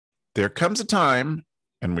there comes a time,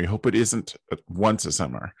 and we hope it isn't once a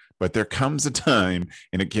summer, but there comes a time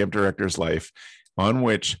in a camp director's life on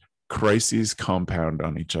which crises compound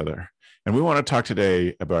on each other. And we want to talk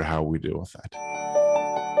today about how we deal with that.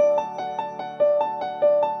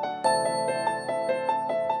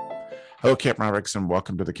 Hello, Camp Mavericks, and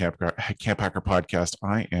welcome to the CampHacker podcast.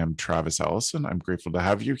 I am Travis Ellison. I'm grateful to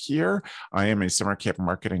have you here. I am a summer camp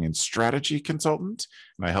marketing and strategy consultant,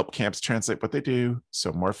 and I help camps translate what they do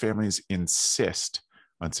so more families insist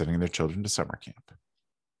on sending their children to summer camp.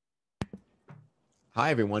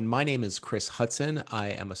 Hi, everyone. My name is Chris Hudson. I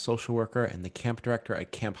am a social worker and the camp director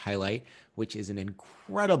at Camp Highlight, which is an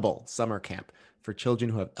incredible summer camp for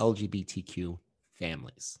children who have LGBTQ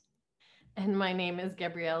families. And my name is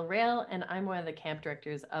Gabrielle Rail, and I'm one of the camp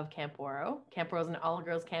directors of Camp Oro. Camp Oro is an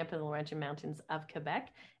all-girls camp in the Laurentian Mountains of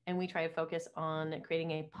Quebec, and we try to focus on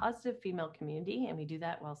creating a positive female community, and we do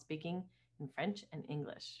that while speaking in French and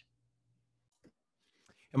English.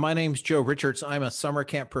 And my name's Joe Richards. I'm a summer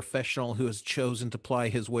camp professional who has chosen to ply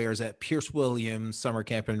his wares at Pierce Williams Summer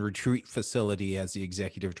Camp and Retreat Facility as the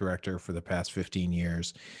executive director for the past 15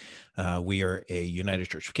 years. We are a United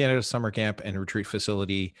Church of Canada summer camp and retreat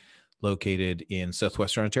facility located in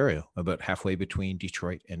southwestern Ontario, about halfway between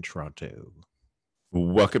Detroit and Toronto.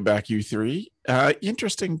 Welcome back, you three.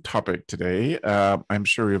 Interesting topic today. I'm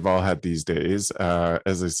sure we've all had these days.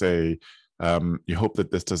 As I say, you hope that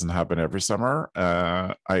this doesn't happen every summer.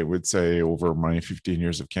 I would say over my 15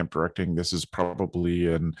 years of camp directing, this is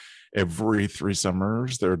probably in every 3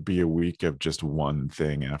 summers, there would be a week of just one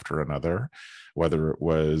thing after another, whether it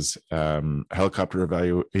was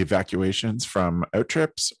helicopter evacuations from out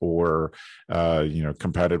trips or,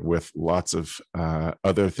 compounded with lots of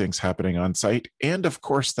other things happening on site. And of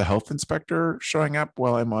course, the health inspector showing up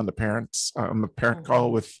while I'm on the parent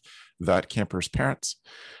call with that camper's parents.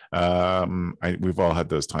 We've all had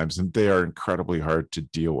those times, and they are incredibly hard to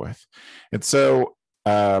deal with. And so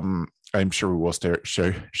I'm sure we will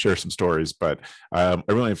share some stories, but I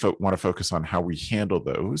really want to focus on how we handle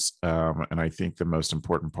those. And I think the most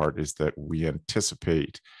important part is that we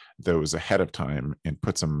anticipate those ahead of time and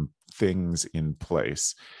put some things in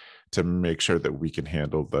place to make sure that we can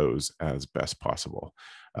handle those as best possible.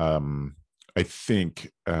 I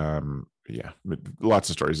think, lots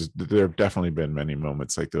of stories. There have definitely been many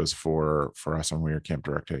moments like those for us when we were camp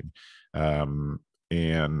directing.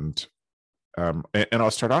 And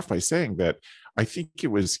I'll start off by saying that I think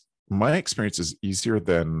my experience is easier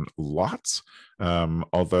than lots.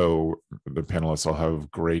 Although the panelists all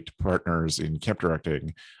have great partners in camp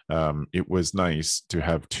directing, it was nice to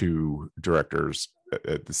have 2 directors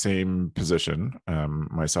at the same position,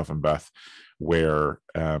 myself and Beth, where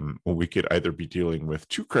we could either be dealing with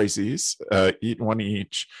 2 crises, one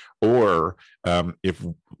each, or if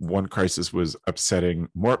one crisis was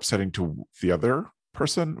more upsetting to the other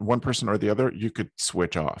person, one person or the other, you could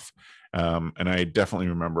switch off. And I definitely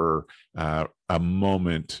remember a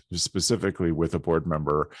moment specifically with a board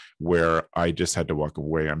member where I just had to walk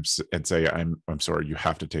away and say, I'm sorry, you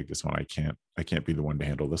have to take this one. I can't be the one to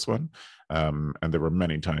handle this one. And there were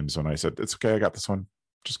many times when I said, it's okay, I got this one,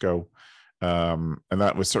 just go. And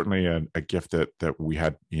that was certainly a gift that we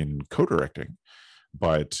had in co-directing.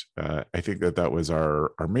 But I think that was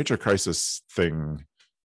our major crisis thing,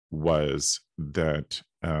 was that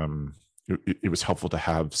it was helpful to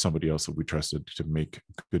have somebody else that we trusted to make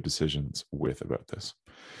good decisions with about this.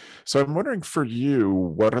 So I'm wondering, for you,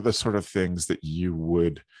 what are the sort of things that you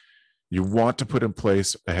want to put in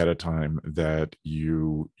place ahead of time that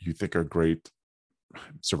you think are great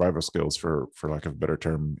survival skills, for lack of a better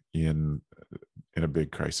term, in a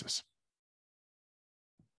big crisis?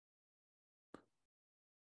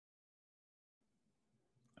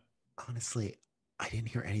 Honestly, I didn't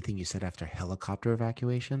hear anything you said after helicopter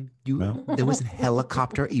evacuation. There was a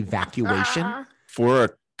helicopter evacuation for a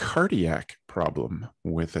cardiac problem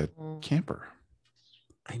with a camper.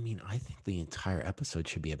 I mean, I think the entire episode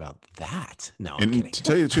should be about that. No, I'm kidding. To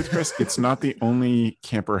tell you the truth, Chris, it's not the only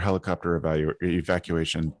camper helicopter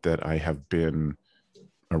evacuation that I have been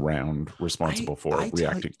around responsible for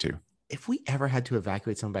reacting to. If we ever had to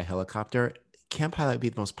evacuate someone by helicopter, Camp Highlight would be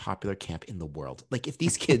the most popular camp in the world. Like, if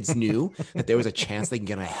these kids knew that there was a chance they can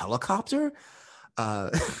get a helicopter,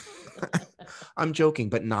 I'm joking,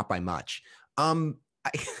 but not by much.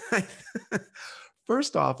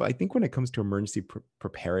 First off, I think when it comes to emergency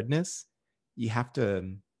preparedness, you have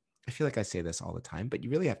to, I feel like I say this all the time, but you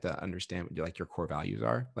really have to understand what your core values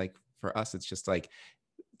are. Like, for us, it's just like,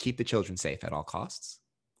 keep the children safe at all costs.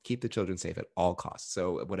 Keep the children safe at all costs.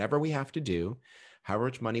 So whatever we have to do, however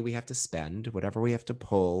much money we have to spend, whatever we have to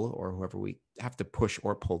pull, or whoever we have to push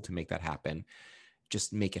or pull to make that happen,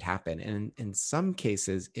 just make it happen. And in some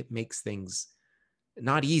cases, it makes things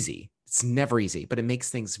not easy. It's never easy, but it makes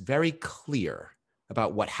things very clear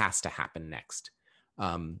about what has to happen next.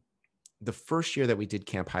 The first year that we did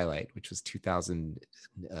Camp Highlight, which was 2000,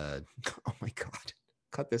 oh my God,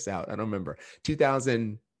 cut this out. I don't remember.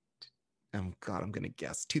 2000, oh God, I'm going to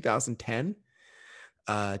guess 2010,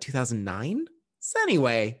 2009. So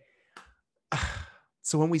anyway,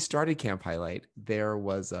 so when we started Camp Highlight, there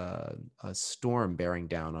was a storm bearing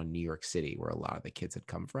down on New York City, where a lot of the kids had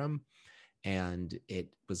come from. And it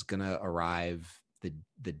was going to arrive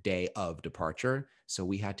the day of departure. So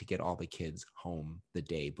we had to get all the kids home the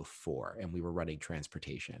day before, and we were running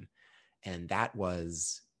transportation. And it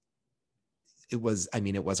was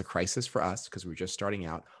a crisis for us because we were just starting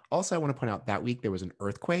out. Also, I want to point out that week there was an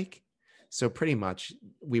earthquake. So pretty much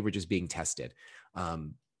we were just being tested.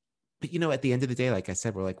 But, at the end of the day, like I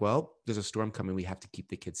said, we're like, well, there's a storm coming. We have to keep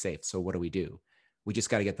the kids safe. So what do? We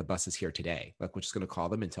just got to get the buses here today. Like, we're just going to call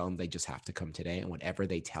them and tell them they just have to come today. And whatever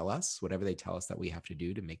they tell us that we have to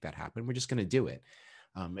do to make that happen, we're just going to do it.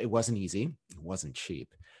 It wasn't easy. It wasn't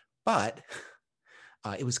cheap, but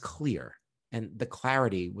it was clear. And the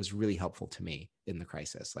clarity was really helpful to me in the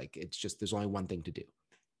crisis. Like, it's just, there's only one thing to do.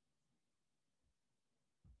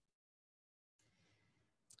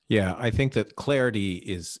 Yeah, I think that clarity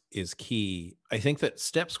is key. I think that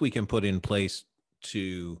steps we can put in place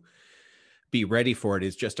to be ready for it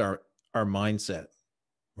is just our mindset,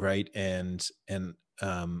 right? And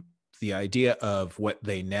the idea of what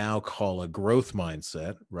they now call a growth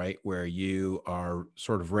mindset, right, where you are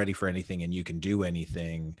sort of ready for anything and you can do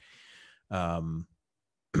anything,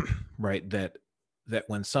 right? That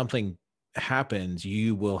when something happens,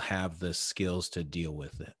 you will have the skills to deal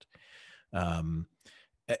with it.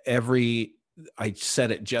 I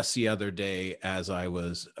said it just the other day as I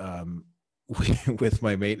was with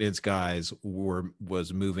my maintenance guys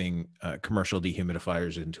was moving commercial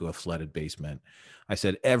dehumidifiers into a flooded basement. I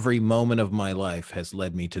said, every moment of my life has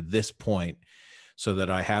led me to this point so that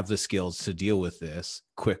I have the skills to deal with this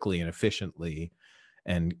quickly and efficiently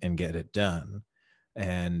and get it done.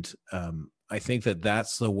 And I think that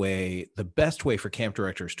that's the best way for camp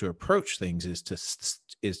directors to approach things is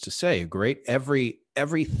to say, great, everything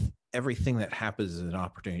that happens is an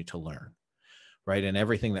opportunity to learn. Right. And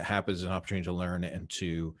everything that happens is an opportunity to learn and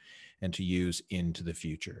to use into the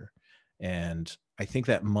future. And I think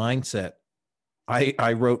that mindset,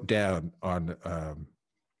 I wrote down on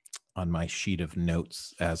my sheet of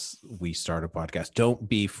notes as we start a podcast, don't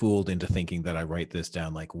be fooled into thinking that I write this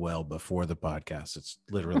down like well before the podcast. It's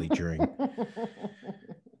literally during.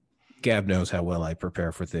 Gab knows how well I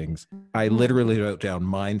prepare for things. I literally wrote down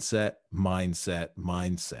mindset,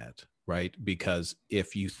 right? Because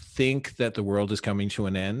if you think that the world is coming to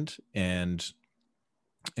an end and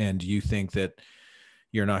you think that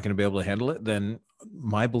you're not going to be able to handle it, then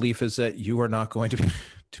my belief is that you are not going to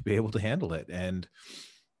be able to handle it. And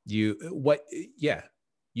you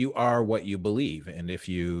are what you believe. And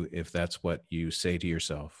if that's what you say to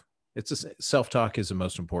yourself, self-talk is the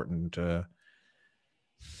most important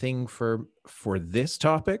thing for this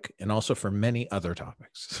topic and also for many other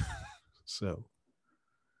topics. So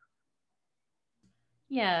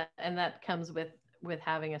yeah, and that comes with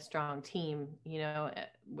having a strong team,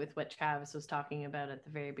 with what Travis was talking about at the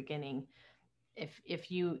very beginning.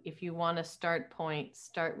 If you want to start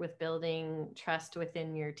with building trust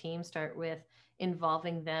within your team, start with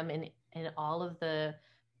involving them in all of the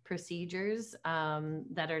procedures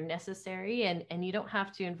that are necessary, and you don't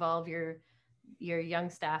have to involve your young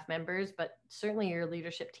staff members, but certainly your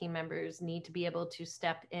leadership team members need to be able to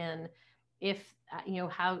step in. If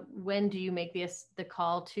when do you make the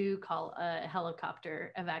call to call a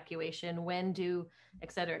helicopter evacuation, when do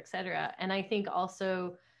et cetera. And I think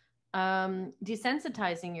also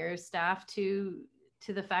desensitizing your staff to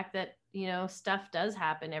the fact that stuff does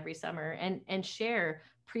happen every summer, and share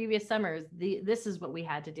previous summers, this is what we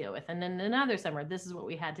had to deal with, and then another summer this is what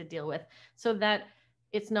we had to deal with, so that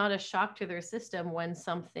it's not a shock to their system when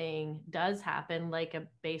something does happen, like a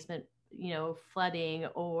basement flooding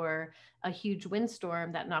or a huge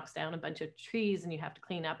windstorm that knocks down a bunch of trees and you have to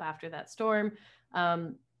clean up after that storm.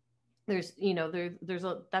 That's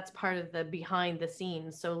part of the behind the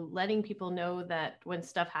scenes. So letting people know that when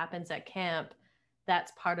stuff happens at camp,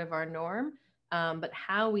 that's part of our norm. But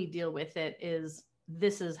how we deal with it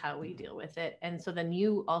this is how we deal with it. And so then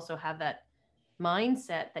you also have that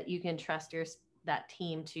mindset that you can trust that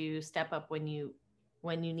team to step up when you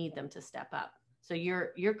need them to step up. So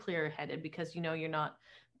you're clear-headed because you're not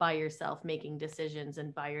by yourself making decisions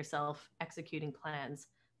and by yourself executing plans,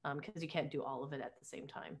 because you can't do all of it at the same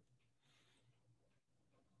time.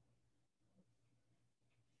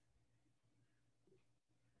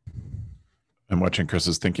 I'm watching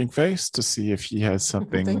Chris's thinking face to see if he has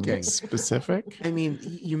something Thinking. specific. I mean,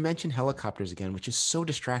 you mentioned helicopters again, which is so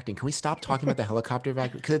distracting. Can we stop talking about the helicopter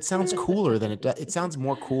evacuation? Because it sounds cooler than it does. It sounds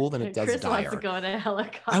more cool than it does Chris dire. wants to go in a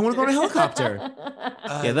helicopter. I want to go in a helicopter.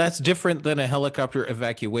 Yeah, that's different than a helicopter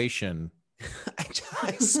evacuation.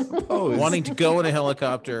 I suppose. Wanting to go in a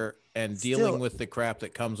helicopter and dealing Still, with the crap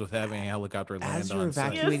that comes with having a helicopter land on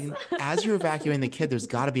site. As you're evacuating the kid, there's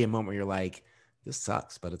got to be a moment where you're like, this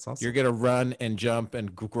sucks, but it's also You're gonna run and jump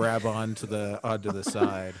and grab onto the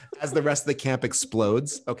side as the rest of the camp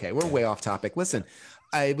explodes. Okay, we're way off topic. Listen,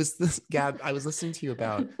 Gab, I was listening to you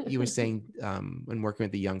about, you were saying when working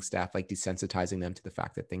with the young staff, like desensitizing them to the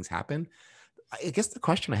fact that things happen. I guess the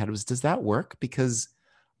question I had was, does that work? Because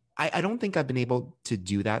I don't think I've been able to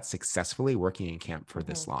do that successfully working in camp for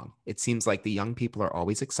this long. It seems like the young people are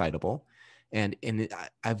always excitable, and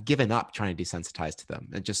I've given up trying to desensitize to them.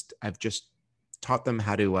 I've just taught them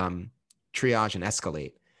how to triage and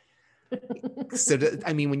escalate. So,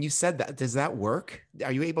 I mean, when you said that, does that work?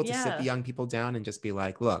 Are you able to sit the young people down and just be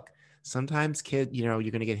like, look, sometimes you're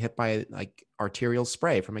going to get hit by like arterial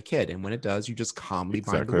spray from a kid. And when it does, you just calmly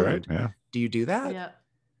bind the wound. Right. Yeah. Do you do that? Yeah.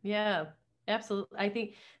 Yeah, absolutely. I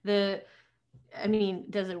think does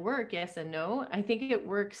it work? Yes and no. I think it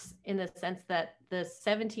works in the sense that the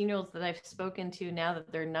 17-year-olds that I've spoken to now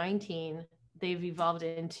that they're 19, they've evolved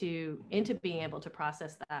into being able to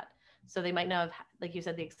process that. So they might not have, like you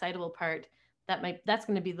said, the excitable part, that's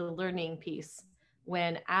going to be the learning piece.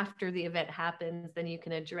 When after the event happens, then you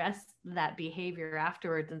can address that behavior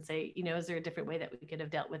afterwards and say, is there a different way that we could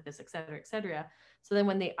have dealt with this, et cetera, et cetera. So then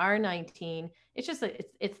when they are 19, it's just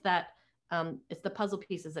it's the puzzle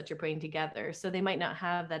pieces that you're putting together. So they might not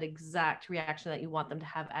have that exact reaction that you want them to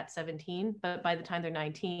have at 17, but by the time they're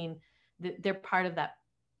 19, they're part of that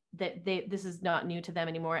this is not new to them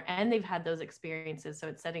anymore, and they've had those experiences. So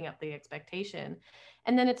it's setting up the expectation,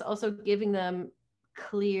 and then it's also giving them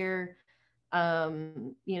clear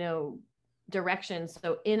directions.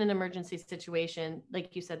 So in an emergency situation,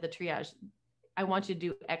 like you said, the triage, I want you to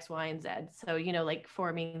do X, Y, and Z. So like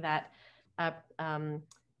forming that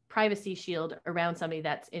privacy shield around somebody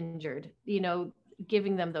that's injured,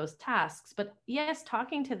 giving them those tasks. But yes,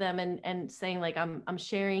 talking to them and saying like, I'm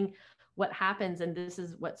sharing what happens, and this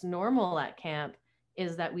is what's normal at camp,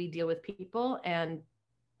 is that we deal with people, and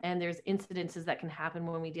there's incidences that can happen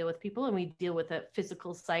when we deal with people, and we deal with a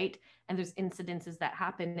physical site, and there's incidences that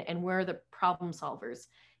happen, and we're the problem solvers,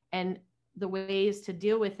 and the ways to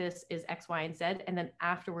deal with this is X, Y, and Z, and then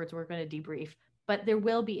afterwards we're going to debrief. But there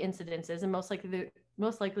will be incidences, and most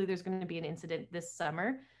likely there's going to be an incident this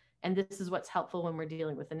summer, and this is what's helpful when we're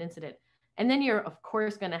dealing with an incident. And then you're of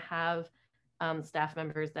course going to have staff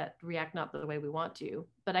members that react not the way we want to.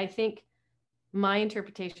 But I think my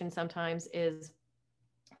interpretation sometimes is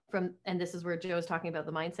and this is where Joe's talking about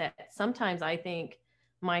the mindset. Sometimes I think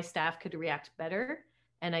my staff could react better.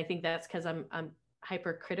 And I think that's because I'm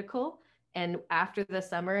hypercritical. And after the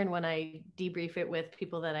summer, and when I debrief it with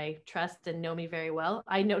people that I trust and know me very well,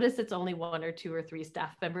 I notice it's only 1 or 2 or 3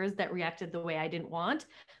 staff members that reacted the way I didn't want,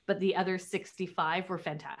 but the other 65 were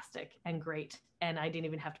fantastic and great. And I didn't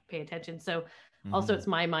even have to pay attention. So also it's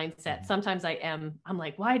my mindset. Sometimes I'm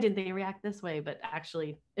like, why didn't they react this way? But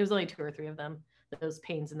actually it was only 2 or 3 of them, those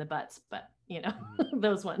pains in the butts, but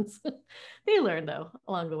those ones, they learn though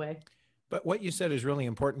along the way. But what you said is really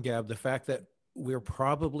important, Gab, the fact that we're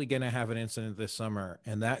probably going to have an incident this summer.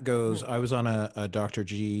 And that goes, I was on a Dr.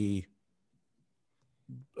 G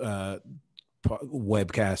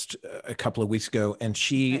webcast a couple of weeks ago. And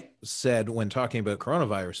she said, when talking about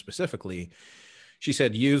coronavirus specifically, she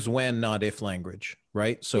said, use when, not if language,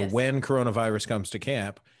 right? So when coronavirus comes to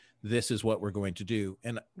camp, this is what we're going to do.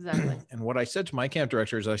 And exactly. And what I said to my camp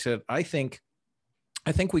directors, I said, I think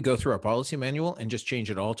we go through our policy manual and just change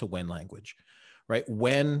it all to when language. Right.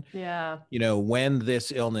 When, when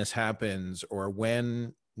this illness happens, or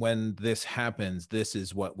when this happens, this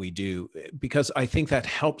is what we do, because I think that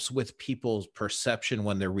helps with people's perception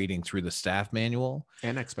when they're reading through the staff manual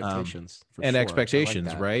and expectations expectations.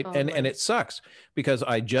 Like right. And it sucks because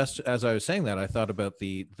as I was saying that, I thought about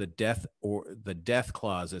the death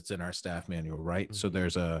clause that's in our staff manual. Right. Mm-hmm. So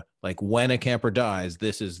there's when a camper dies,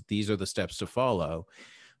 these are the steps to follow.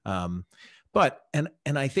 But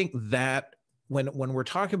I think that when we're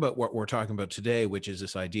talking about what we're talking about today, which is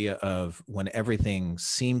this idea of when everything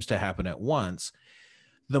seems to happen at once,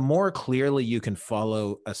 the more clearly you can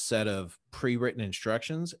follow a set of pre-written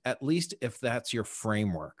instructions, at least if that's your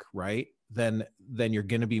framework, right? Then you're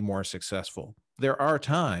going to be more successful. There are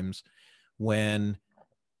times when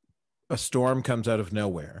a storm comes out of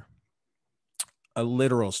nowhere, a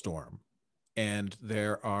literal storm, and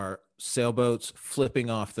there are sailboats flipping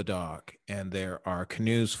off the dock, and there are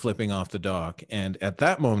canoes flipping off the dock. And at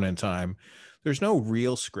that moment in time, there's no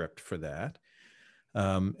real script for that.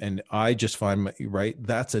 And I just find, right,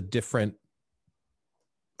 that's a different,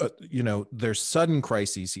 there's sudden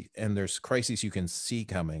crises and there's crises you can see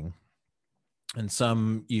coming. And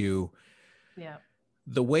some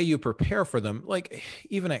the way you prepare for them, like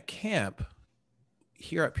even at camp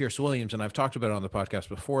here at Pierce Williams, and I've talked about it on the podcast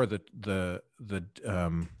before, the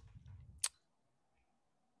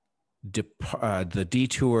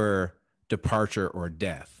detour, departure, or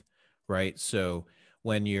death, right? So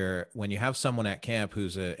when you have someone at camp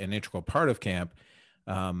who's an integral part of camp,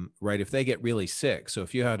 right, if they get really sick, so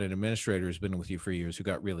if you had an administrator who's been with you for years who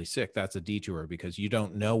got really sick, that's a detour because you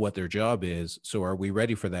don't know what their job is. So are we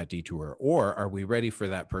ready for that detour, or are we ready for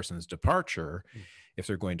that person's departure if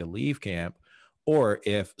they're going to leave camp, or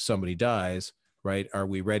if somebody dies, right? Are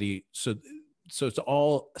we ready? So it's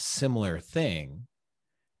all a similar thing.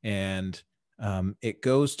 And it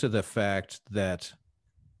goes to the fact that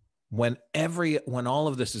when all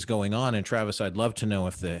of this is going on, and Travis, I'd love to know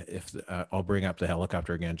if I'll bring up the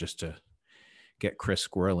helicopter again just to get Chris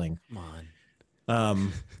squirreling. Come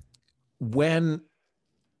on. When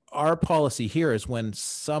our policy here is when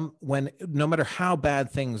no matter how bad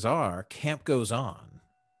things are, camp goes on,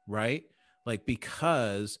 right? Like,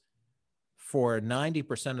 because for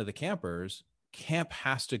 90% of the campers, camp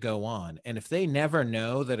has to go on. And if they never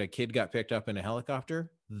know that a kid got picked up in a helicopter,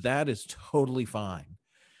 that is totally fine,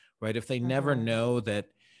 right? If they never know that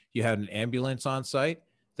you had an ambulance on site,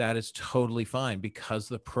 that is totally fine because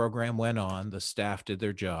the program went on, the staff did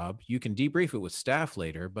their job. You can debrief it with staff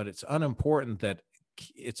later, but it's unimportant that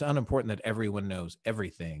everyone knows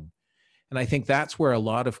everything. And I think that's where a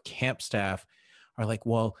lot of camp staff are like,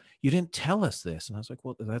 well, you didn't tell us this. And I was like,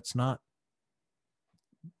 well,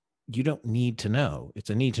 you don't need to know. It's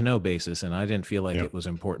a need to know basis. And I didn't feel like it was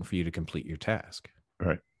important for you to complete your task.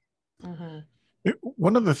 Right.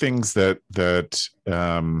 One of the things that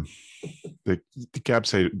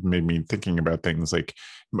Gabz made me thinking about things like,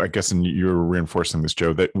 I guess, and you're reinforcing this,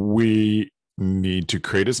 Joe, that we need to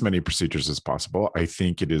create as many procedures as possible. I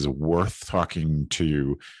think it is worth talking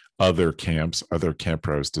to other camps, other camp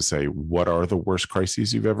pros, to say, what are the worst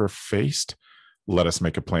crises you've ever faced? Let us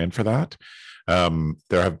make a plan for that.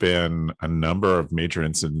 There have been a number of major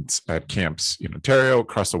incidents at camps in Ontario,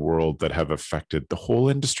 across the world, that have affected the whole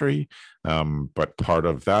industry. But part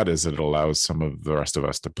of that is it allows some of the rest of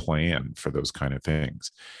us to plan for those kind of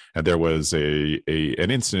things. And there was an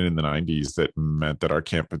incident in the 90s that meant that our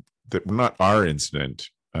camp, that not our incident,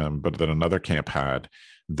 but that another camp had,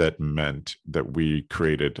 that meant that we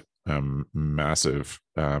created massive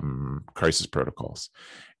crisis protocols.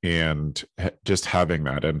 And just having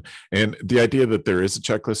that, and the idea that there is a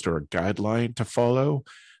checklist or a guideline to follow,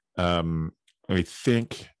 I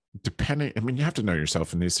think, you have to know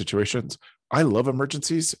yourself in these situations. I love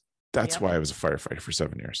emergencies. That's why I was a firefighter for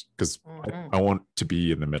 7 years, because I want to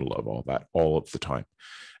be in the middle of all that all of the time.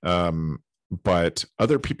 But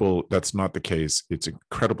other people, that's not the case. It's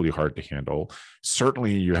incredibly hard to handle.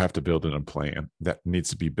 Certainly, you have to build in a plan that needs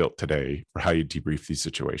to be built today for how you debrief these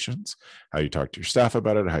situations, how you talk to your staff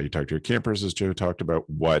about it, how you talk to your campers, as Joe talked about,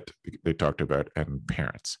 what they talked about, and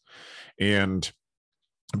parents. And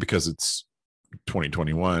because it's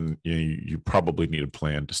 2021, you probably need a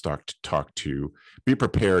plan to be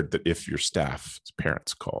prepared that if your staff's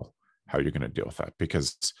parents call, how you're going to deal with that,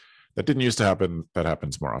 because that didn't used to happen. That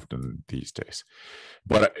happens more often these days.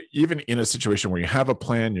 But even in a situation where you have a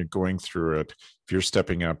plan, you're going through it, if you're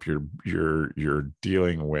stepping up, you're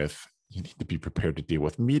dealing with, you need to be prepared to deal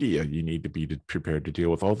with media. You need to be prepared to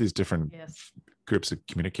deal with all these different groups to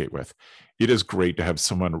communicate with. It is great to have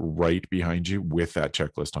someone right behind you with that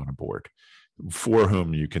checklist on a board, for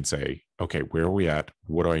whom you can say, okay, where are we at?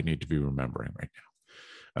 What do I need to be remembering right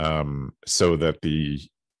now? So that the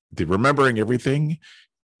remembering everything,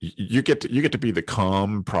 you get to be the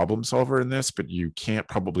calm problem solver in this, but you can't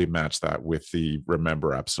probably match that with the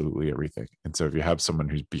remember absolutely everything. And so if you have someone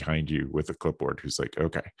who's behind you with a clipboard who's like,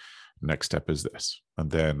 okay, next step is this, and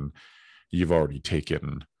then you've already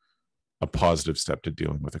taken a positive step to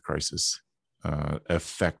dealing with a crisis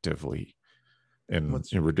effectively and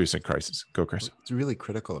reducing crisis. Go, Chris. What's really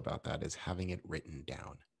critical about that is having it written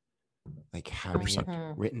down, like having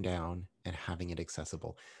 100%. It written down and having it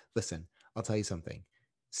accessible. Listen, I'll tell you something.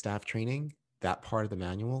 Staff training, that part of the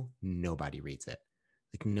manual, nobody reads it.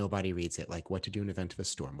 Like, nobody reads it. Like, what to do in event of a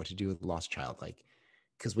storm, what to do with lost child. Like,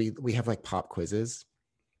 because we have like pop quizzes,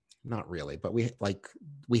 not really, but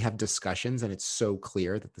we have discussions, and it's so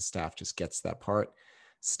clear that the staff just gets that part,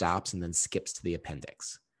 stops, and then skips to the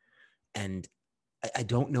appendix. And I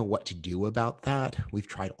don't know what to do about that. We've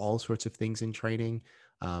tried all sorts of things in training.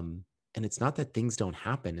 And it's not that things don't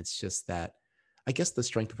happen. It's just that I guess the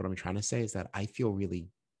strength of what I'm trying to say is that I feel really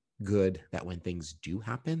good that when things do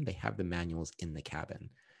happen, they have the manuals in the cabin.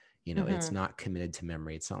 You know, it's not committed to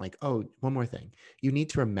memory. It's not like, oh, one more thing. You need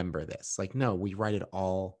to remember this. Like, no, we write it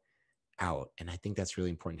all out. And I think that's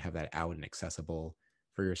really important to have that out and accessible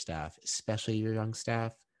for your staff, especially your young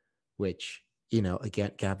staff, which, you know,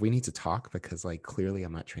 again, Gab, we need to talk because like clearly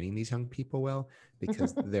I'm not training these young people well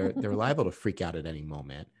because they're liable to freak out at any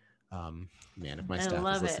moment. Man, if my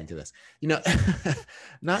staff is listening to this, you know,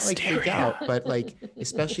 not like freak out, but like,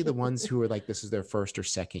 especially the ones who are like, this is their first or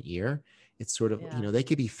second year. It's sort of, you know, they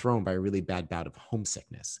could be thrown by a really bad bout of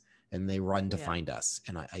homesickness and they run to find us.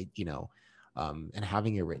 And I, you know, and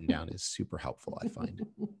having it written down is super helpful, I find.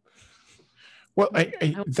 Well,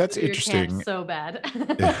 I that's interesting. So bad.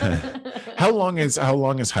 How long is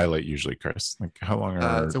highlight usually, Chris? Like how long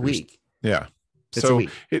are it's a week. Yeah. It's so a week.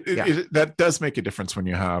 That does make a difference when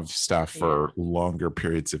you have staff for longer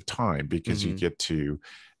periods of time because you get to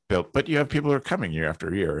build, but you have people who are coming year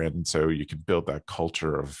after year. And so you can build that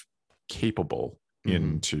culture of capable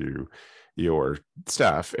into your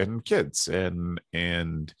staff and kids.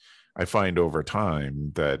 And I find over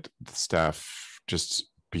time that the staff just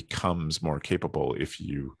becomes more capable if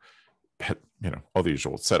you all the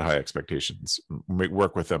usual set high expectations,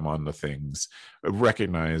 work with them on the things,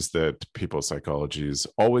 recognize that people's psychology is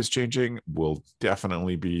always changing, will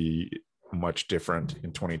definitely be much different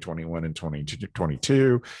in 2021 and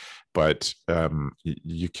 2022, but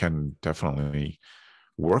you can definitely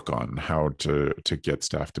work on how to get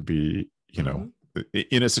staff to be, you know,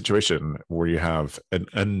 in a situation where you have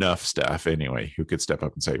enough staff anyway who could step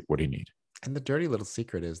up and say, what do you need? And the dirty little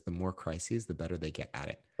secret is the more crises, the better they get at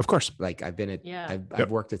it. Of course. Like I've been at, I've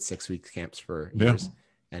worked at 6 week camps for years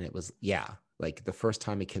and it was, like the first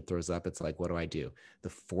time a kid throws up, it's like, what do I do? The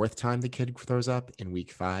fourth time the kid throws up in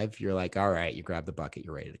week 5, you're like, all right, you grab the bucket,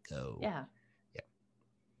 you're ready to go. Yeah.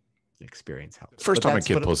 Experience helps. First time a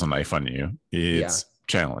kid pulls a knife on you, it's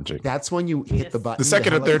challenging. That's when you hit the button. The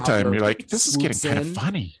second or third time, you're like, this is getting kind of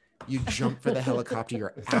funny. You jump for the helicopter,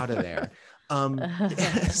 you're out of there.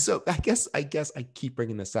 So I guess I keep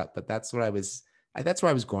bringing this up, but that's where I was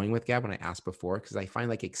going with Gab when I asked before, because I find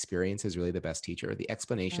like experience is really the best teacher. The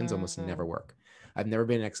explanations almost never work. I've never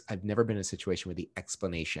been in a situation where the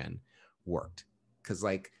explanation worked, because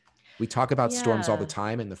like we talk about storms all the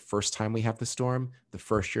time, and the first time we have the storm, the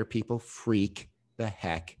first year people freak the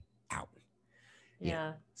heck out.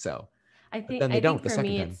 So I think then they don't the for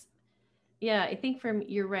second me time. I think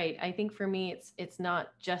you're right. I think for me, it's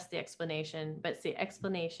not just the explanation, but it's the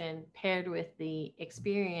explanation paired with the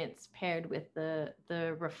experience, paired with the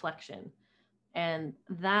reflection, and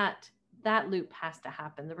that loop has to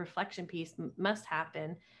happen. The reflection piece must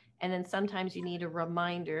happen, and then sometimes you need a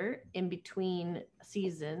reminder in between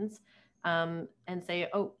seasons, and say,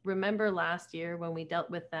 oh, remember last year when we dealt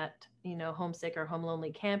with that, homesick or home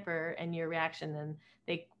lonely camper, and your reaction, and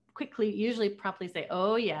they quickly, usually promptly say,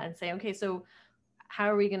 oh yeah, and say, okay, so how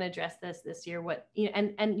are we going to address this year? What,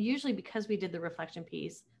 and usually because we did the reflection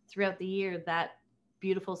piece throughout the year, that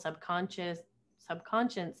beautiful subconscious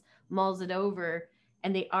mulls it over,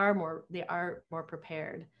 and they are more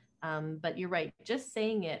prepared. But you're right, just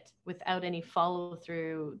saying it without any follow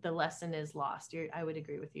through, the lesson is lost. I would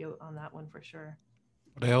agree with you on that one for sure.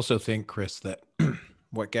 But I also think, Chris, that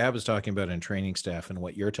what Gab is talking about in training staff and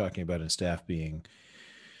what you're talking about in staff being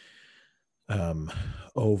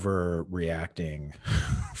overreacting,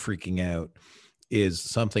 freaking out, is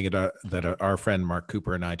something that our friend Mark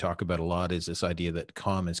Cooper and I talk about a lot, is this idea that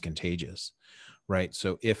calm is contagious, right?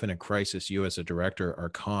 So if in a crisis, you as a director are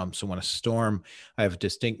calm. So when a storm, I have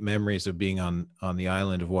distinct memories of being on the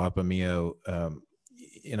island of Wapameo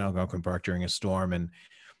in Algonquin Park during a storm. And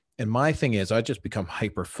my thing is, I just become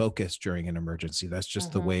hyper-focused during an emergency. That's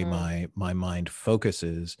just the way my mind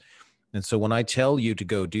focuses. And so when I tell you to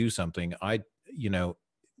go do something,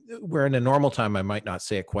 where in a normal time, I might not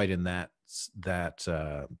say it quite in that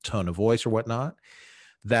tone of voice or whatnot.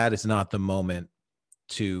 That is not the moment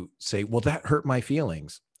to say, well, that hurt my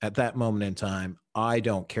feelings. At that moment in time, I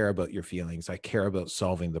don't care about your feelings. I care about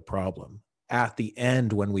solving the problem. At the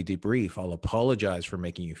end, when we debrief, I'll apologize for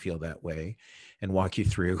making you feel that way and walk you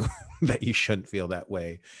through that you shouldn't feel that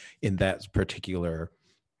way in that particular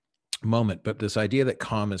moment. But this idea that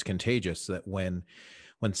calm is contagious, that when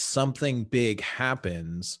something big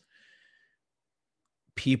happens,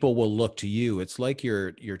 people will look to you. It's like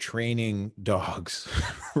you're training dogs,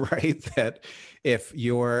 right? That if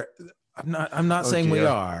you're, I'm not saying we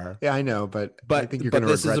are. Yeah, I know, but I think you're going to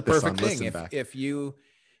regret this on listen back. If you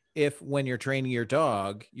if when you're training your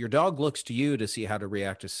dog looks to you to see how to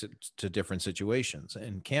react to different situations.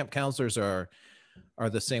 And camp counselors are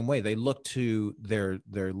the same way. They look to their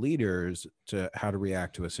leaders to how to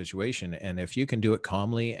react to a situation. And if you can do it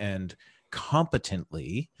calmly and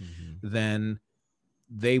competently, then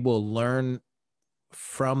they will learn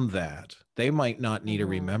from that. They might not need to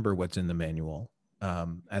remember what's in the manual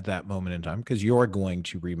at that moment in time, because you're going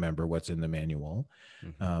to remember what's in the manual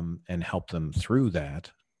and help them through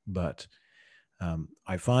that. But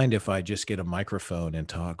I find if I just get a microphone and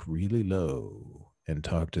talk really low and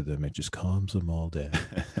talk to them, it just calms them all down.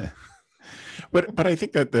 But I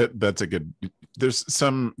think that's a good,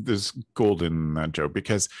 there's gold in that, Joe,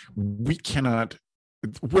 because we're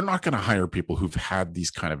not going to hire people who've had these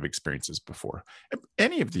kind of experiences before.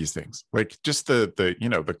 Any of these things, like just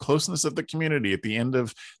the closeness of the community at the end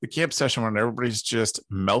of the camp session when everybody's just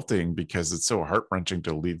melting because it's so heart-wrenching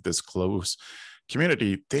to leave this close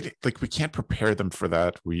community. We can't prepare them for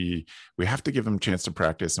that. We have to give them a chance to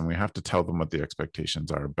practice, and we have to tell them what the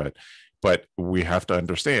expectations are. But we have to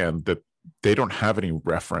understand that they don't have any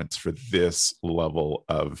reference for this level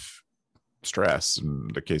of stress in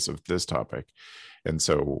the case of this topic. And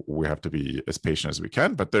so we have to be as patient as we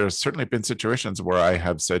can. But there's certainly been situations where I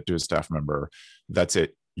have said to a staff member, that's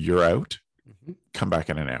it, you're out, come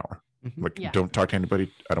back in an hour. Don't talk to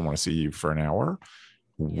anybody. I don't want to see you for an hour.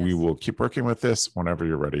 We will keep working with this whenever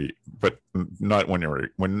you're ready, but not when you're ready.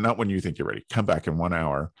 Not when you think you're ready. Come back in 1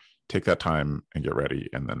 hour, take that time and get ready,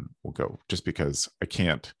 and then we'll go. Just because I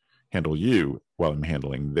can't handle you while I'm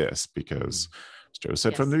handling this, because as Joe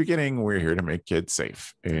said from the beginning, we're here to make kids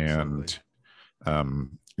safe. And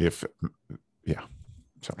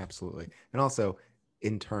absolutely. And also,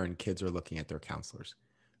 in turn, kids are looking at their counselors,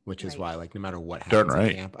 which is why, like, no matter what happens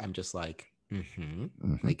at camp, I'm just like,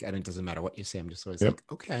 like, and it doesn't matter what you say, I'm just always like,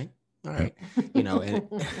 okay, all right,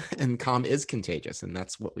 and calm is contagious, and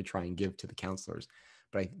that's what we try and give to the counselors.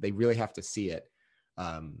 But they really have to see it.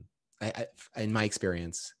 In my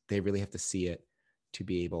experience, they really have to see it to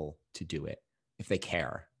be able to do it if they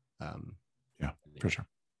care. For sure.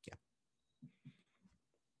 Yeah.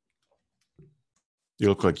 You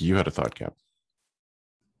look like you had a thought, Gab.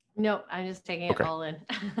 No, I'm just taking it all in.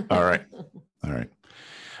 All right.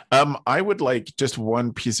 I would like just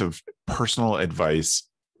one piece of personal advice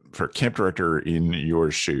for camp director in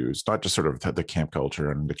your shoes, not just sort of the camp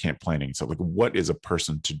culture and the camp planning. So, like, what is a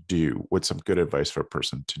person to do? What's some good advice for a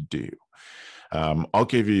person to do? I'll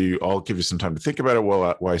give you some time to think about it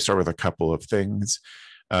while I start with a couple of things.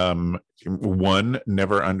 One,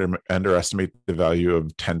 never underestimate the value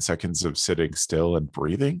of 10 seconds of sitting still and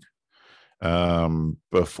breathing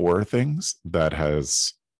before things. That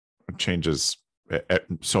changes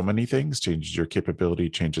so many things, changes your capability,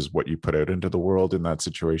 changes what you put out into the world in that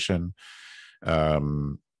situation.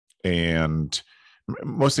 And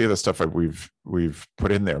most of the stuff we've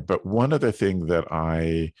put in there. But one other thing that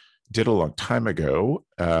I did a long time ago,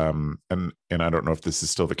 and I don't know if this is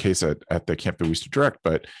still the case at the camp that we used to direct,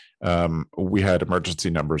 but we had emergency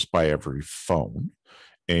numbers by every phone.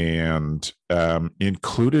 And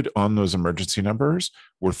included on those emergency numbers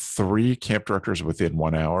were 3 camp directors within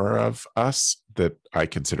 1 hour of us that I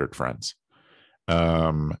considered friends.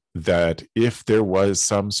 That if there was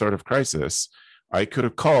some sort of crisis, I could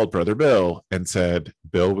have called Brother Bill and said,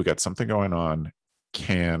 Bill, we got something going on.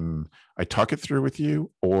 Can I talk it through with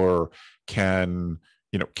you? Or can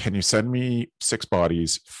you send me 6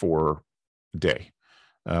 bodies for a day?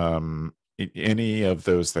 Any of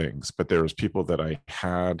those things. But there was people that I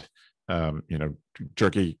had,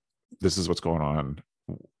 Jerky, this is what's going on.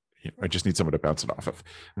 I just need someone to bounce it off of.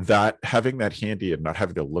 That, having that handy and not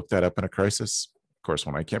having to look that up in a crisis. Of course,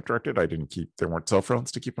 when I camp directed, there weren't cell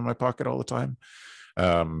phones to keep in my pocket all the time.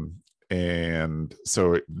 And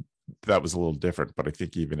so that was a little different, but I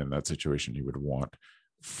think even in that situation, you would want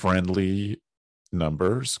friendly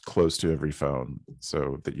numbers close to every phone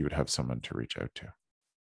so that you would have someone to reach out to.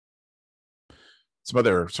 Some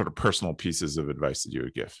other sort of personal pieces of advice that you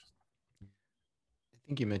would give. I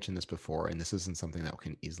think you mentioned this before, and this isn't something that we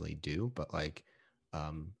can easily do, but like,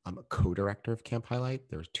 I'm a co-director of Camp Highlight.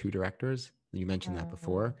 There's 2 directors. You mentioned that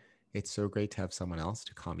before. It's so great to have someone else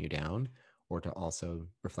to calm you down or to also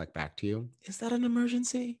reflect back to you. Is that an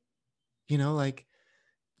emergency?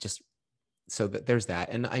 Just so that there's that.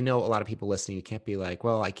 And I know a lot of people listening, you can't be like,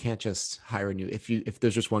 well, I can't just hire a new, if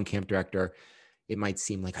there's just one camp director, it might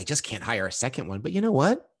seem like I just can't hire a second one, but you know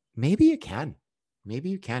what? Maybe you can.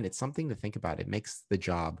 It's something to think about. It makes the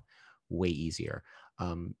job way easier.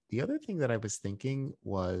 The other thing that I was thinking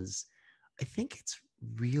was, I think it's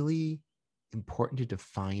really important to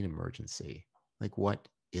define emergency. Like, what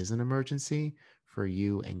is an emergency? for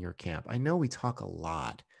you and your camp? I know we talk a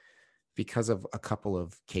lot because of a couple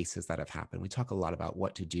of cases that have happened. We talk a lot about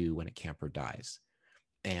what to do when a camper dies.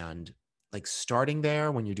 And like starting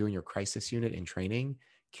there when you're doing your crisis unit in training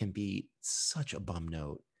can be such a bum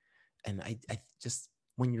note. And I just,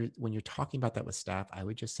 when you're talking about that with staff, I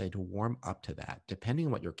would just say to warm up to that. Depending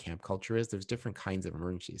on what your camp culture is, there's different kinds of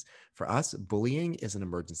emergencies. For us, bullying is an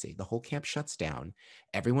emergency. The whole camp shuts down.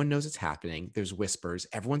 Everyone knows it's happening. There's whispers.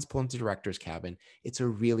 Everyone's pulling to the director's cabin. It's a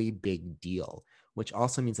really big deal, which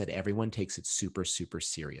also means that everyone takes it super, super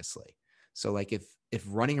seriously. So like if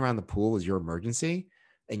running around the pool is your emergency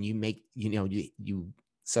and you make, you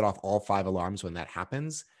set off all 5 alarms when that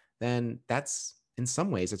happens, then that's, in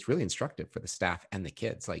some ways, it's really instructive for the staff and the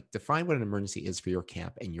kids. Like, define what an emergency is for your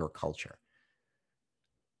camp and your culture.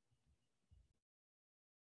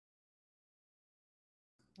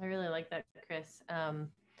 I really like that, Chris.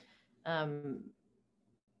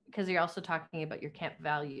 Because you're also talking about your camp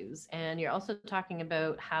values, and you're also talking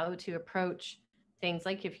about how to approach things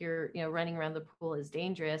like if you're, running around the pool is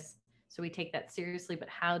dangerous. So we take that seriously, but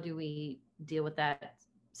how do we deal with that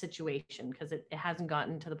situation? Because it hasn't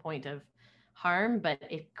gotten to the point of harm, but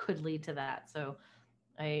it could lead to that. So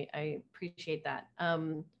I appreciate that.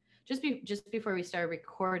 Just before we started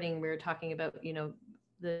recording, we were talking about,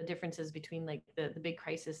 the differences between like the big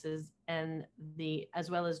crises and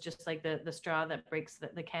as well as just like the straw that breaks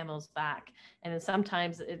the camel's back. And then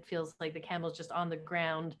sometimes it feels like the camel's just on the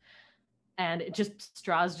ground and it just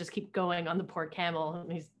straws just keep going on the poor camel.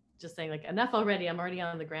 And he's just saying like, enough already, I'm already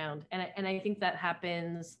on the ground. And I think that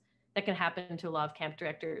can happen to a lot of camp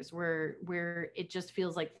directors where it just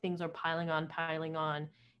feels like things are piling on.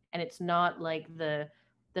 And it's not like the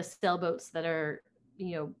sailboats that are,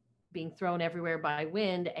 being thrown everywhere by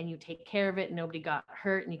wind, and you take care of it and nobody got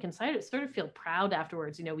hurt. And you can sort of feel proud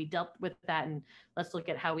afterwards. We dealt with that, and let's look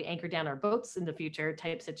at how we anchor down our boats in the future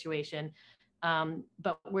type situation.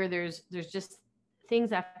 But where there's just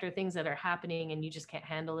things after things that are happening and you just can't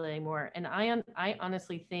handle it anymore. And I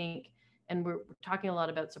honestly think, and we're talking a lot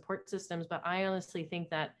about support systems, but I honestly think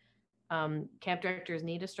that camp directors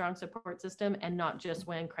need a strong support system, and not just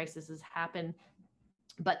when crises happen,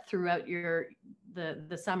 but throughout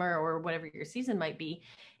the summer or whatever your season might be.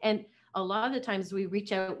 And a lot of the times we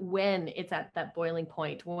reach out when it's at that boiling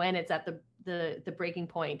point, when it's at the breaking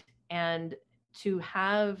point, and to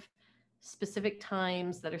have specific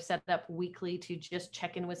times that are set up weekly to just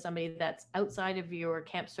check in with somebody that's outside of your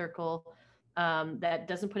camp circle, that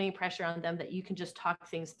doesn't put any pressure on them, that you can just talk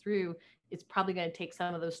things through. It's probably going to take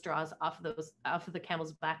some of those straws off of the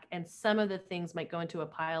camel's back. And some of the things might go into a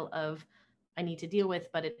pile of, I need to deal with,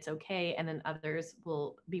 but it's okay. And then others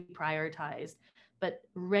will be prioritized. But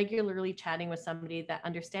regularly chatting with somebody that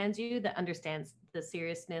understands you, that understands the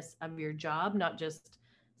seriousness of your job, not just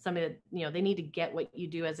somebody that, they need to get what you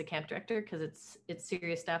do as a camp director, because it's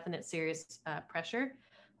serious stuff and it's serious pressure.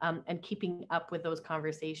 And keeping up with those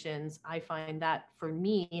conversations, I find that for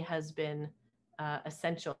me has been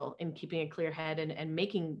essential in keeping a clear head and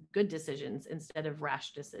making good decisions instead of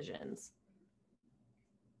rash decisions.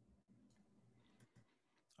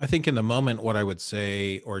 I think in the moment, what I would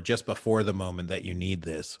say, or just before the moment that you need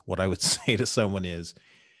this, what I would say to someone is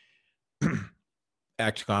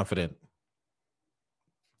act confident.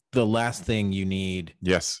 The last thing you need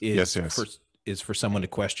is for someone to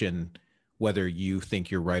question whether you think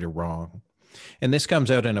you're right or wrong. And this comes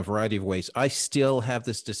out in a variety of ways. I still have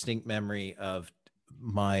this distinct memory of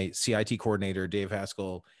my CIT coordinator, Dave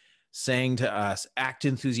Haskell, saying to us, act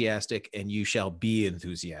enthusiastic and you shall be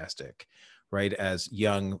enthusiastic, right? As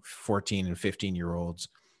young 14 and 15-year-olds,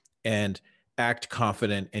 and act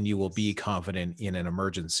confident and you will be confident in an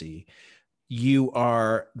emergency.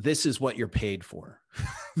 This is what you're paid for.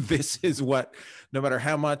 This is what, no matter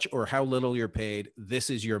how much or how little you're paid, this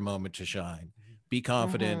is your moment to shine. Be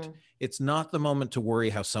confident. Mm-hmm. It's not the moment to worry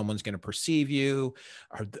how someone's going to perceive you.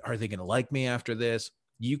 Are they going to like me after this?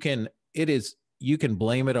 You can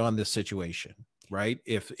blame it on this situation, right?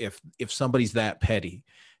 If somebody's that petty,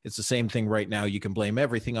 it's the same thing right now. You can blame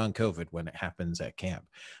everything on COVID when it happens at camp.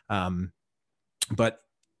 But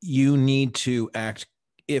you need to act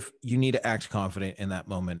confident in that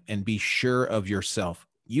moment and be sure of yourself.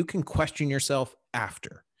 You can question yourself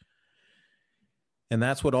after. And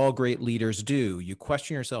that's what all great leaders do. You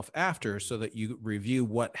question yourself after so that you review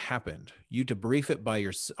what happened. You debrief it by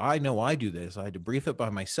yourself. I know I do this. I debrief it by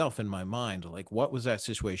myself in my mind. Like, what was that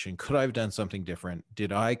situation? Could I have done something different?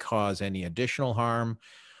 Did I cause any additional harm?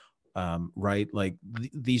 Right? Like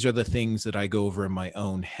these are the things that I go over in my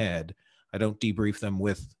own head. I don't debrief them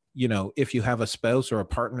with, if you have a spouse or a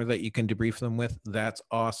partner that you can debrief them with, that's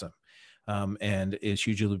awesome. and is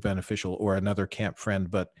hugely beneficial, or another camp friend.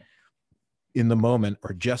 But in the moment,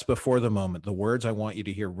 or just before the moment, the words I want you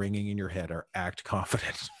to hear ringing in your head are act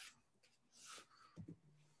confident.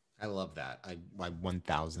 I love that. I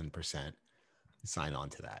 1000% sign on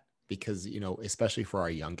to that, because, especially for our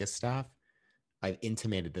youngest staff, I've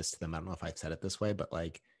intimated this to them. I don't know if I've said it this way, but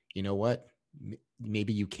like, you know what?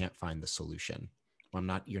 Maybe you can't find the solution.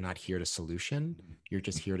 You're not here to solution. You're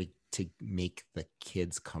just here to make the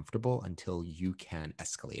kids comfortable until you can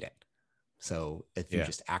escalate it. So if you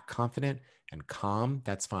just act confident and calm,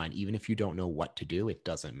 that's fine. Even if you don't know what to do, it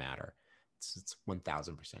doesn't matter. It's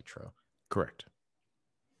 1000% true. Correct.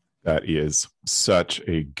 That is such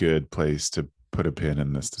a good place to put a pin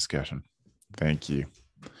in this discussion. Thank you.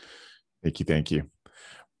 Thank you.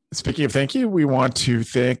 Speaking of thank you, we want to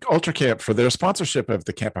thank UltraCamp for their sponsorship of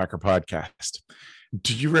the CampHacker podcast.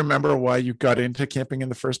 Do you remember why you got into camping in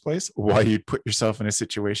the first place? Why you put yourself in a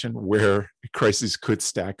situation where crises could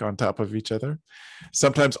stack on top of each other?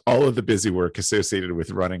 Sometimes all of the busy work associated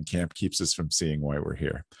with running camp keeps us from seeing why we're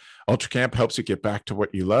here. UltraCamp helps you get back to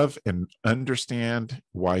what you love and understand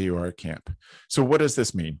why you are at camp. So what does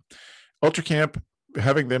this mean? UltraCamp,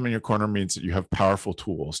 having them in your corner, means that you have powerful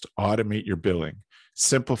tools to automate your billing,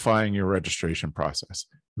 simplifying your registration process,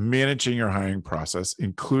 managing your hiring process,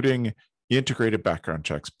 including integrated background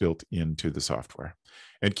checks built into the software,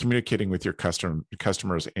 and communicating with your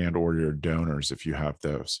customers and or your donors if you have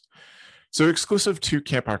those. So exclusive to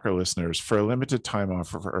CampHacker listeners, for a limited time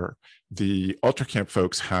offer, the UltraCamp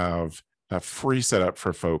folks have a free setup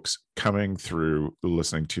for folks coming through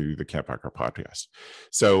listening to the CampHacker podcast.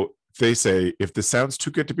 So they say, if this sounds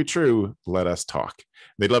too good to be true, let us talk.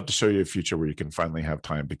 They'd love to show you a future where you can finally have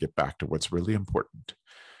time to get back to what's really important,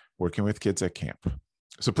 working with kids at camp.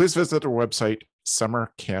 So please visit our website,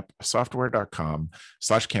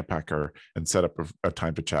 summercampsoftware.com/CampHacker, and set up a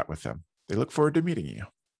time to chat with them. They look forward to meeting you.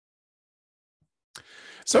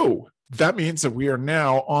 So that means that we are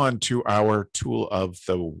now on to our tool of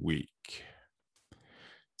the week.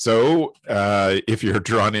 So if you're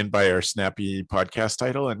drawn in by our snappy podcast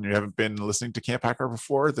title and you haven't been listening to CampHacker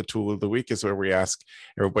before, the tool of the week is where we ask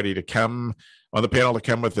everybody to come on the panel to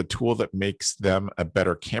come with a tool that makes them a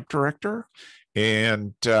better camp director.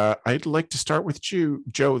 And I'd like to start with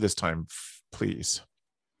Joe this time, please.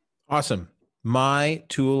 Awesome. My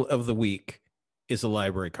tool of the week is a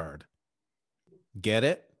library card. Get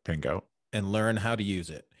it? Bingo. And learn how to use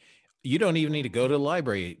it. You don't even need to go to the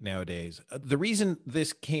library nowadays. The reason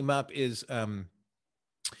this came up is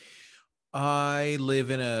I live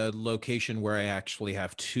in a location where I actually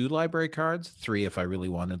have 2 library cards, 3 if I really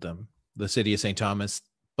wanted them. The city of St. Thomas,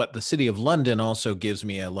 but the city of London also gives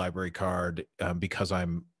me a library card because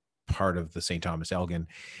I'm part of the St. Thomas Elgin.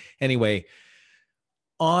 Anyway,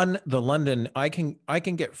 on the London, I can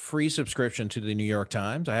get free subscription to the New York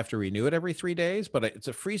Times. I have to renew it every 3 days, but it's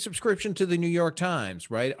a free subscription to the New York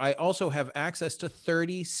Times, right? I also have access to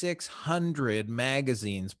 3,600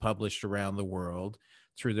 magazines published around the world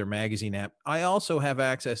through their magazine app. I also have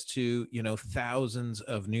access to, thousands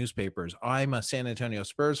of newspapers. I'm a San Antonio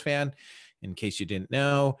Spurs fan, in case you didn't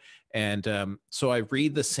know. And so I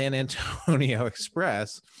read the San Antonio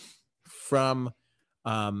Express from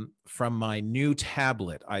my new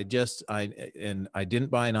tablet. I didn't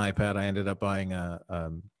buy an iPad. I ended up buying a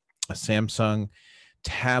Samsung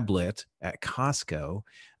tablet at Costco.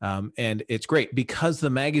 And it's great because the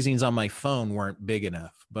magazines on my phone weren't big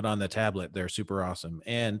enough, but on the tablet, they're super awesome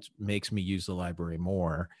and makes me use the library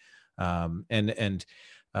more. And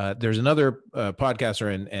there's another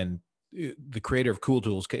podcaster and the creator of Cool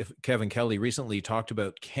Tools, Kevin Kelly, recently talked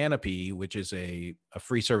about Canopy, which is a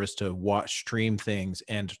free service to watch, stream things,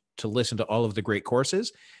 and to listen to all of the great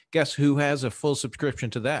courses. Guess who has a full subscription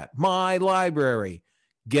to that? My library.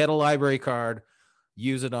 Get a library card,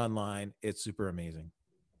 use it online. It's super amazing.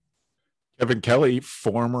 Kevin Kelly,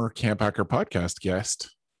 former CampHacker podcast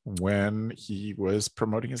guest when he was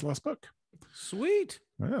promoting his last book. Sweet.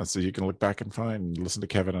 Yeah, so you can look back and listen to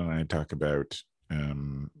Kevin and I talk about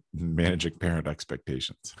managing parent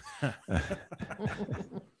expectations.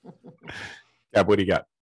 Gab, what do you got?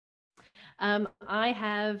 I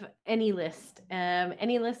have AnyList.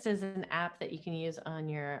 AnyList is an app that you can use on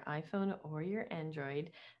your iPhone or your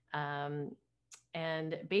Android.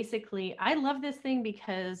 And basically, I love this thing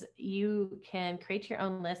because you can create your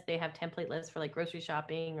own list. They have template lists for like grocery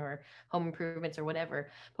shopping or home improvements or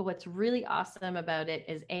whatever. But what's really awesome about it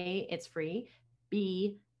is A, it's free.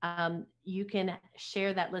 B, you can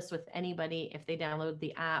share that list with anybody if they download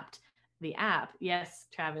the app the app. Yes,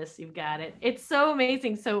 Travis, you've got it. It's so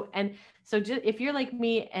amazing. So just if you're like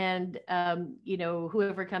me and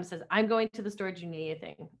whoever comes says, I'm going to the store, do you need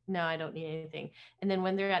anything? No, I don't need anything. And then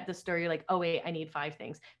when they're at the store, you're like, oh wait, I need 5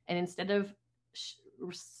 things. And instead of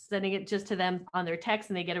sending it just to them on their text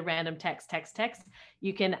and they get a random text,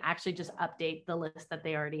 you can actually just update the list that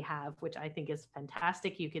they already have, which I think is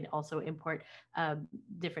fantastic. You can also import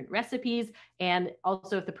different recipes. And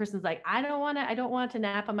also if the person's like, I don't want to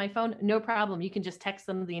nap on my phone, no problem. You can just text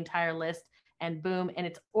them the entire list and boom. And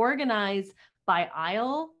it's organized by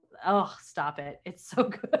aisle. Oh, stop it. It's so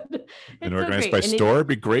good. It's and organized by store would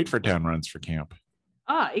be great for town runs for camp.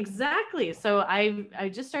 Exactly. So I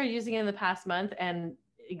just started using it in the past month, and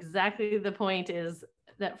exactly the point is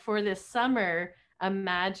that for this summer,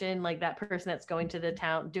 imagine like that person that's going to the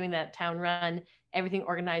town, doing that town run, everything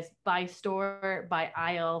organized by store, by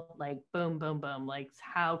aisle, like boom, boom, boom. Like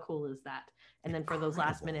how cool is that? And then for those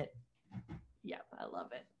last minute, yeah, I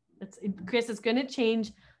love it. Chris, it's going to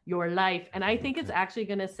change your life. And I think it's actually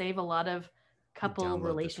going to save a lot of couple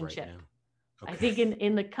relationship. Right. Okay. I think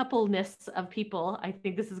in the coupleness of people, I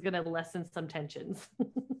think this is going to lessen some tensions.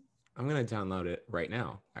 I'm going to download it right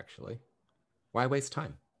now, actually. Why waste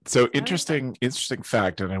time? So interesting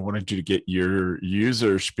fact, and I wanted you to get your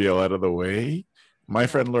user spiel out of the way. My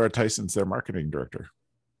friend Laura Tyson's their marketing director.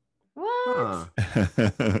 What? Look at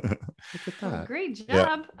that. Oh, great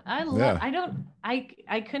job. Yeah.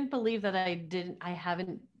 I couldn't believe that I didn't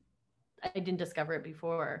discover it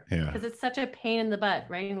before. Yeah. Because it's such a pain in the butt.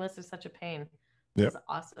 Writing lists is such a pain. It's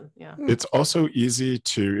awesome. Yeah. It's also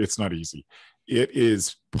it's not easy. It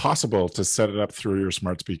is possible to set it up through your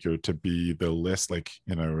smart speaker to be the list, like,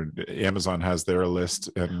 Amazon has their list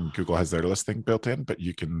and Google has their list thing built in, but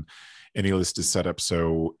any list is set up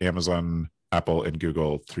so Amazon, Apple, and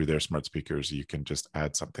Google through their smart speakers, you can just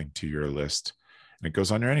add something to your list and it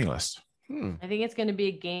goes on your any list. I think it's going to be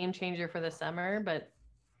a game changer for the summer, but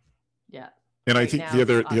yeah. And I think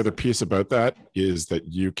the other piece about that is that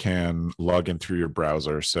you can log in through your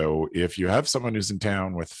browser. So if you have someone who's in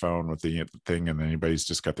town with phone with the thing, and anybody's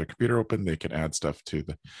just got their computer open, they can add stuff to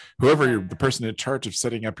the person in charge of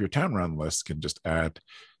setting up your town run list can just add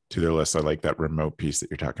to their list. I like that remote piece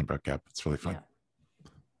that you're talking about, Gab. It's really fun.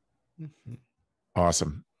 Yeah. Mm-hmm.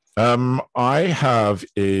 Awesome. I have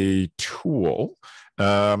a tool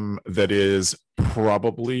that is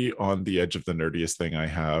probably on the edge of the nerdiest thing I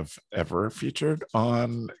have ever featured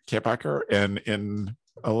on CampHacker, and in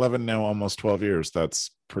 11 now almost 12 years, that's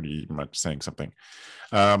pretty much saying something.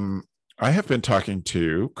 I have been talking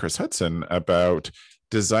to Chris Hudson about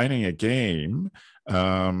designing a game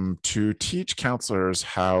to teach counselors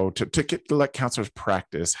how to let counselors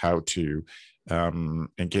practice how to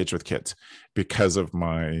engage with kids, because of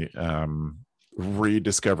my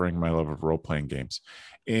rediscovering my love of role-playing games.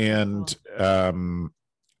 And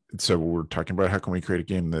so we're talking about how can we create a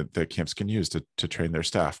game that camps can use to train their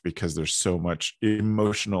staff, because there's so much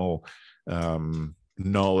emotional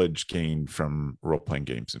knowledge gained from role-playing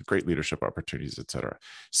games and great leadership opportunities, etc.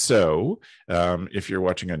 So if you're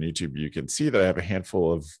watching on YouTube, you can see that I have a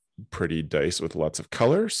handful of pretty dice with lots of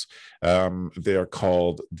colors. They are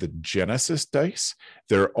called the Genesis dice.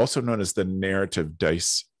 They're also known as the narrative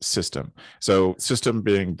dice system. So system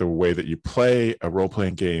being the way that you play a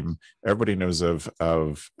role-playing game. Everybody knows of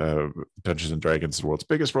Dungeons and Dragons, the world's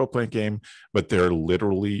biggest role-playing game, but there are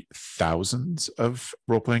literally thousands of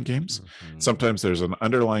role-playing games. Mm-hmm. Sometimes there's an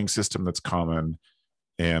underlying system that's common,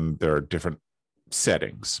 and there are different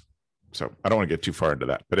settings. So I don't want to get too far into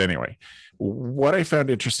that. But anyway, what I found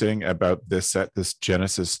interesting about this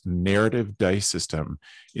Genesis narrative dice system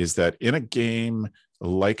is that in a game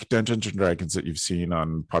like Dungeons and Dragons that you've seen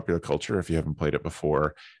on popular culture, if you haven't played it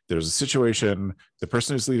before, there's a situation, the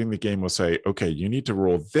person who's leading the game will say, okay, you need to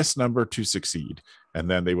roll this number to succeed. And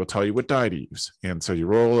then they will tell you what die to use. And so you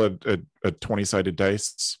roll a 20-sided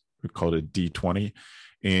dice, we call it a D20.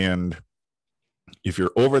 And if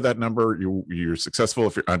you're over that number, you're successful.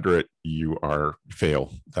 If you're under it, you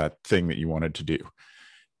fail that thing that you wanted to do.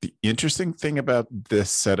 The interesting thing about this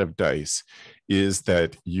set of dice is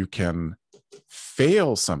that you can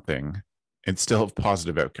fail something and still have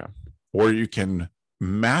positive outcome, or you can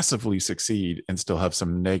massively succeed and still have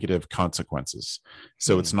some negative consequences.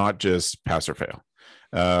 So it's not just pass or fail.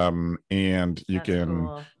 And you can,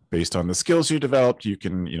 cool. Based on the skills you developed, you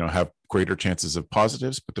can, have greater chances of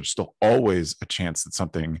positives, but there's still always a chance that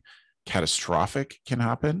something catastrophic can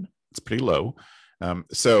happen. It's pretty low.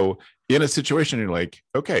 So in a situation, you're like,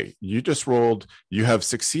 okay, you just rolled, you have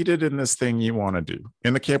succeeded in this thing you want to do.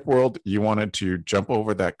 In the camp world, you wanted to jump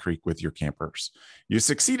over that creek with your campers. You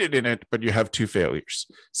succeeded in it, but you have 2 failures.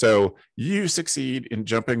 So you succeed in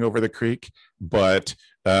jumping over the creek, but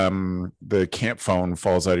the camp phone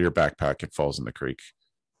falls out of your backpack. It falls in the creek.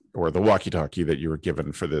 Or the walkie-talkie that you were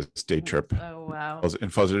given for this day trip. Oh, wow.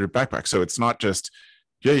 And falls out of your backpack. So it's not just,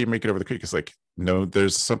 yeah, you make it over the creek. It's like, no,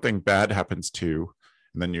 there's something bad happens too.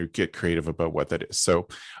 And then you get creative about what that is. So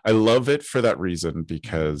I love it for that reason,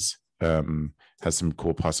 because has some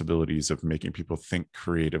cool possibilities of making people think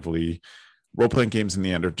creatively. Role-playing games in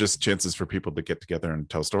the end are just chances for people to get together and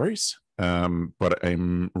tell stories. But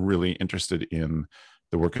I'm really interested in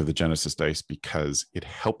the work of the Genesis dice because it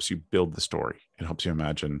helps you build the story. It helps you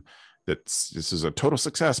imagine that this is a total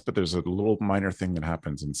success, but there's a little minor thing that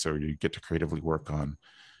happens. And so you get to creatively work on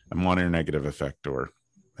a minor negative effect or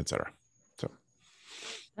etc. So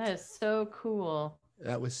that is so cool.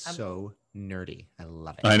 That was so nerdy. I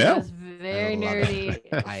love it. I know. That was very nerdy.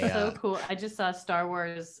 It's so cool. I just saw Star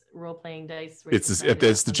Wars role-playing dice. It's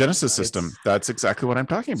the Genesis system. That's exactly what I'm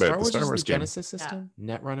talking about. Star Wars game. Genesis system.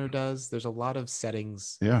 Yeah. Netrunner does. There's a lot of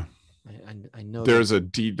settings. Yeah. I know there's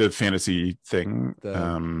the fantasy thing.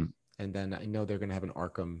 And then I know they're going to have an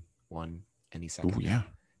Arkham one any second. Oh, yeah.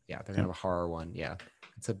 Yeah. They're going to have a horror one. Yeah.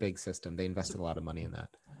 It's a big system. They invested a lot of money in that.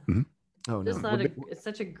 Mm-hmm. Oh, no. It's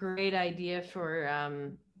such a great idea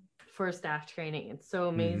for staff training. It's so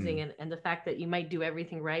amazing. And the fact that you might do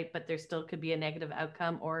everything right, but there still could be a negative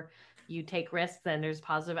outcome, or you take risks, then there's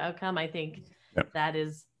positive outcome. I think that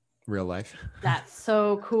is real life. That's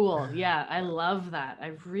so cool. Yeah, I love that.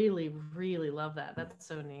 I really, really love that. That's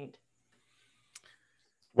so neat.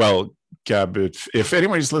 Well, Gab, if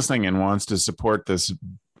anybody's listening and wants to support this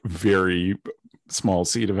very small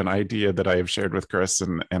seed of an idea that I have shared with Chris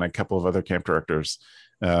and a couple of other camp directors,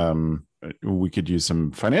 we could use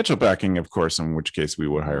some financial backing, of course, in which case we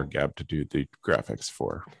would hire Gab to do the graphics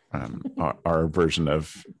for our version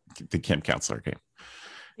of the Camp Counselor game.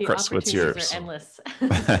 The Chris, what's yours? Are endless.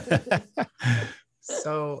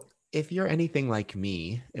 So if you're anything like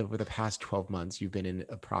me, over the past 12 months, you've been in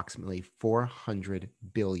approximately 400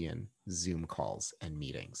 billion Zoom calls and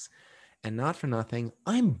meetings. And not for nothing,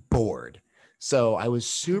 I'm bored. So I was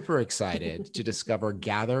super excited to discover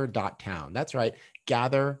gather.town. That's right.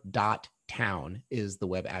 Gather.town is the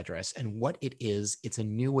web address. And what it is, it's a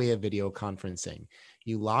new way of video conferencing.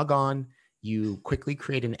 You log on, you quickly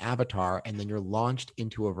create an avatar, and then you're launched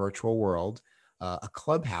into a virtual world, a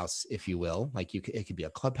clubhouse, if you will. Like it could be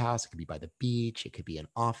a clubhouse, it could be by the beach, it could be an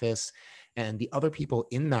office. And the other people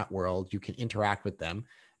in that world, you can interact with them.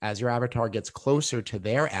 As your avatar gets closer to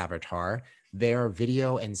their avatar, their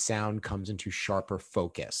video and sound comes into sharper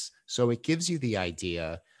focus. So it gives you the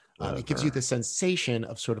idea, it gives you the sensation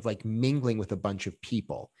of sort of like mingling with a bunch of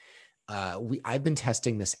people. I've been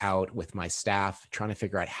testing this out with my staff, trying to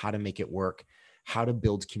figure out how to make it work, how to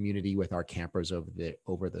build community with our campers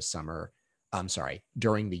over the summer.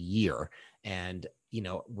 During the year. And,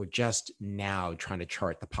 we're just now trying to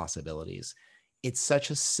chart the possibilities. It's such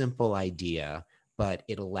a simple idea, but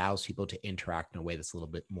it allows people to interact in a way that's a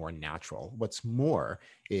little bit more natural. What's more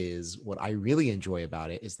is what I really enjoy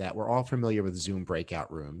about it is that we're all familiar with Zoom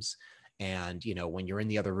breakout rooms. And, when you're in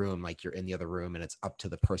the other room, like you're in the other room and it's up to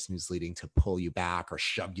the person who's leading to pull you back or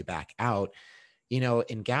shove you back out.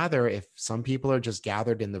 In Gather, if some people are just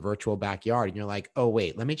gathered in the virtual backyard and you're like, oh,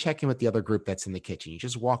 wait, let me check in with the other group that's in the kitchen. You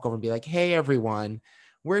just walk over and be like, hey, everyone,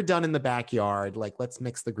 we're done in the backyard. Like, let's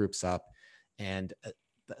mix the groups up. And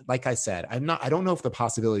like I said, I don't know if the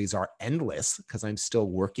possibilities are endless because I'm still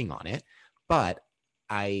working on it, but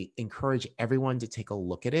I encourage everyone to take a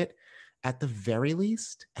look at it. At the very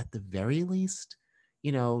least,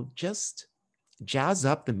 just jazz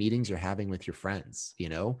up the meetings you're having with your friends,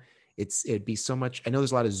 It'd be so much. I know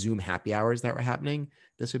there's a lot of Zoom happy hours that were happening.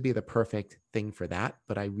 This would be the perfect thing for that.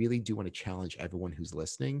 But I really do want to challenge everyone who's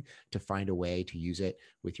listening to find a way to use it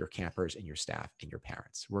with your campers and your staff and your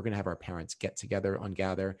parents. We're going to have our parents get together on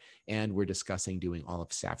Gather, and we're discussing doing all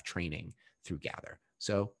of staff training through Gather.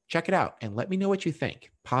 So check it out and let me know what you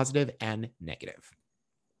think, positive and negative.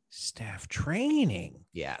 Staff training.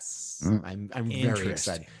 Yes. I'm very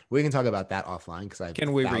excited. We can talk about that offline because I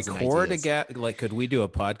can we record could we do a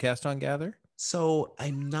podcast on Gather? So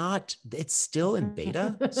it's still in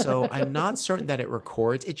beta. So I'm not certain that it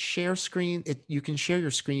records. It shares screen. You can share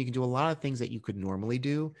your screen. You can do a lot of things that you could normally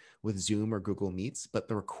do with Zoom or Google Meets, but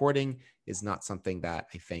the recording is not something that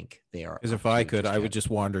I think they are. Because if I could, I would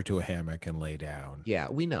just wander to a hammock and lay down. Yeah,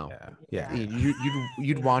 we know. Yeah.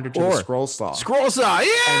 You'd wander to the scroll saw. Scroll saw.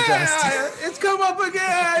 Yeah, it's come up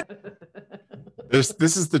again.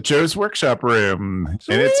 This is the Joe's workshop room,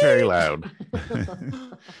 and it's very loud.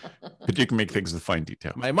 But you can make things with fine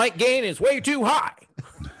detail. My mic gain is way too high.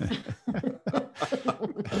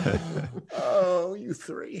 Oh, you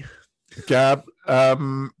three. Gab,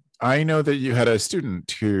 I know that you had a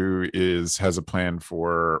student who has a plan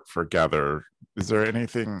for Gather. Is there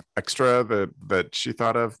anything extra that she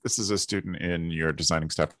thought of? This is a student in your designing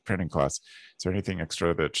staff training class. Is there anything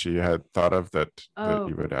extra that she had thought of that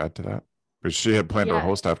you would add to that? Because she had planned her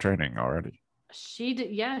whole staff training already. She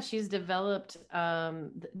did, yeah. She's developed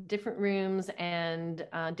different rooms and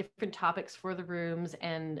different topics for the rooms.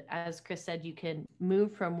 And as Chris said, you can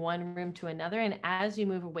move from one room to another. And as you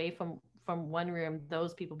move away from one room,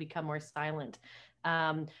 those people become more silent.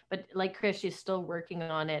 But like Chris, she's still working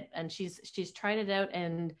on it, and she's tried it out,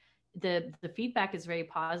 and the feedback is very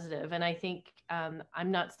positive. And I think I'm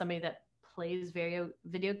not somebody that plays video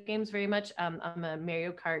games very much. I'm a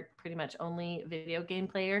Mario Kart pretty much only video game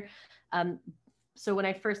player. So when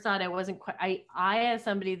I first saw it, I wasn't quite, I as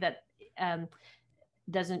somebody that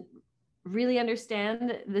doesn't really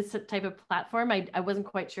understand this type of platform, I wasn't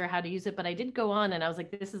quite sure how to use it, but I did go on and I was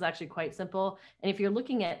like, this is actually quite simple. And if you're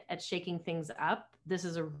looking at shaking things up, this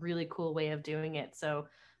is a really cool way of doing it. So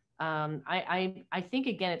I think,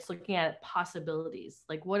 again, it's looking at possibilities.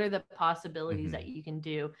 Like, what are the possibilities that you can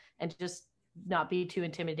do, and just not be too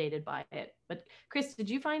intimidated by it. But Chris, did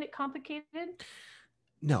you find it complicated?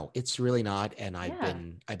 No, it's really not. And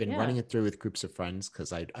I've been running it through with groups of friends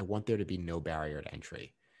because I want there to be no barrier to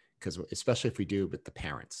entry. Because especially if we do with the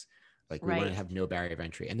parents, like we want to have no barrier of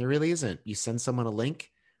entry. And there really isn't. You send someone a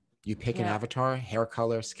link, you pick an avatar, hair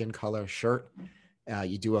color, skin color, shirt.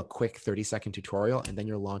 You do a quick 30-second tutorial, and then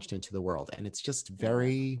you're launched into the world. And it's just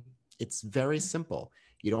it's very simple.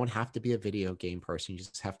 You don't have to be a video game person. You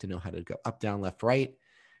just have to know how to go up, down, left, right.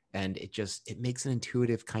 And it makes an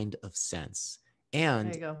intuitive kind of sense.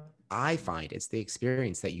 And I find it's the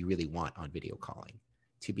experience that you really want on video calling,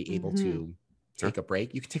 to be able to take a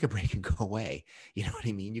break. You can take a break and go away. You know what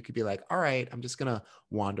I mean? You could be like, all right, I'm just going to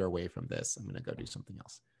wander away from this. I'm going to go do something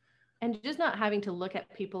else. And just not having to look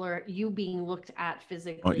at people, or you being looked at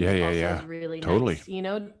physically. Oh, yeah. Is really totally nice. You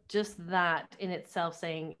know, just that in itself,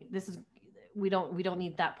 saying we don't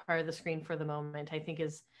need that part of the screen for the moment, I think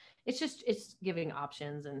it's giving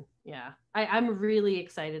options. And I'm really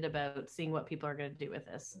excited about seeing what people are going to do with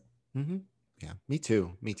this. Yeah, me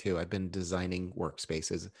too. I've been designing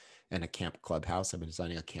workspaces and a camp clubhouse. I've been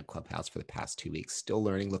designing a camp clubhouse for the past 2 weeks, still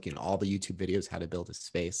learning, looking at all the YouTube videos, how to build a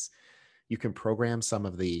space. You can program some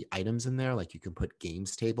of the items in there. Like, you can put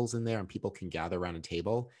games tables in there, and people can gather around a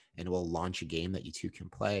table, and it will launch a game that you two can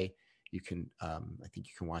play. You can, I think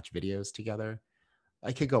you can watch videos together.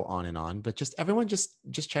 I could go on and on, but everyone just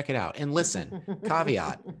check it out. And listen,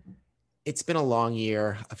 caveat, it's been a long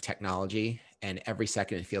year of technology, and every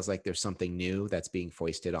second it feels like there's something new that's being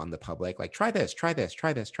foisted on the public. Like, try this, try this,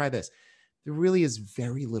 try this, try this. There really is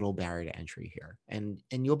very little barrier to entry here, and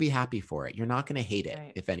you'll be happy for it. You're not going to hate it.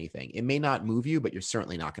 If anything, it may not move you, but you're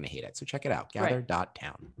certainly not going to hate it. So check it out.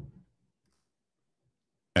 Gather.town.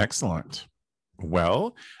 Excellent.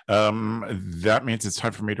 Well, that means it's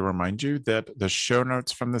time for me to remind you that the show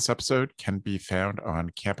notes from this episode can be found on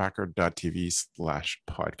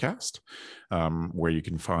camphacker.tv/podcast, where you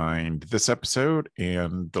can find this episode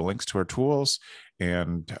and the links to our tools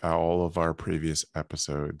and all of our previous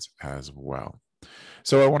episodes as well.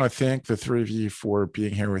 So I want to thank the three of you for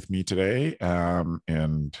being here with me today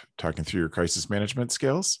and talking through your crisis management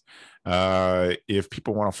skills. If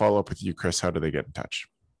people want to follow up with you, Chris, how do they get in touch?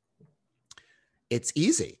 It's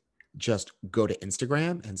easy. Just go to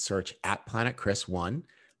Instagram and search @PlanetChris1.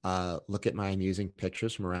 Look at my amusing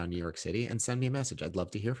pictures from around New York City and send me a message. I'd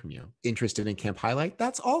love to hear from you. Interested in Camp Highlight?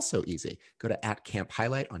 That's also easy. Go to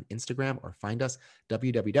 @CampHighlight on Instagram, or find us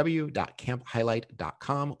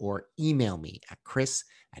www.camphighlight.com, or email me at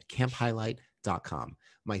chris@camphighlight.com.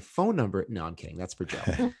 My phone number, no, I'm kidding. That's for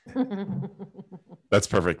Joe. That's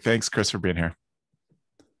perfect. Thanks, Chris, for being here.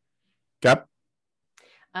 Gab?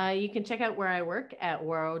 You can check out where I work at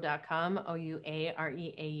waro.com,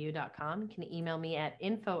 ouareau.com. You can email me at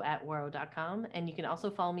info@waro.com. And you can also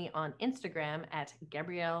follow me on Instagram at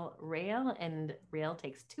Gabrielle Rail, and Rail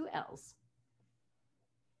takes 2 L's.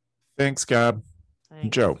 Thanks, Gab.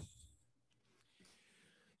 Thanks. Joe?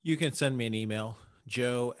 You can send me an email,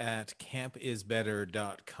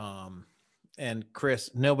 joe@campisbetter.com. And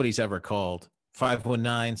Chris, nobody's ever called.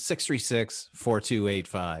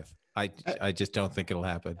 519-636-4285. I just don't think it'll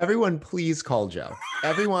happen. Everyone, please call Joe.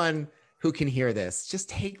 Everyone who can hear this, just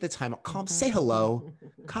take the time. Call him, say hello.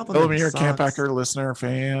 Compliment. Tell me you're a CampHacker listener,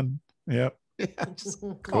 fan. Yep. Yeah, just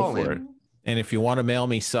call for him. And if you want to mail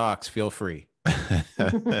me socks, feel free.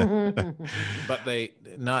 But they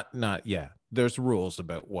not yeah. There's rules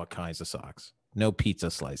about what kinds of socks. No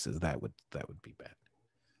pizza slices. That would be bad.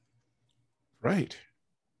 Right.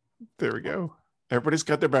 There we go. Everybody's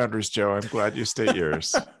got their boundaries, Joe. I'm glad you state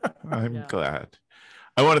yours. I'm glad.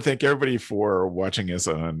 I want to thank everybody for watching us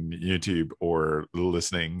on YouTube or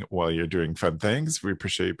listening while you're doing fun things. We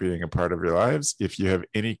appreciate being a part of your lives. If you have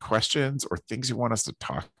any questions or things you want us to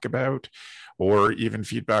talk about, or even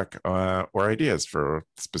feedback or ideas for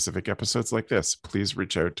specific episodes like this, please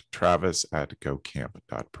reach out to Travis at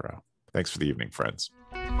gocamp.pro. Thanks for the evening, friends.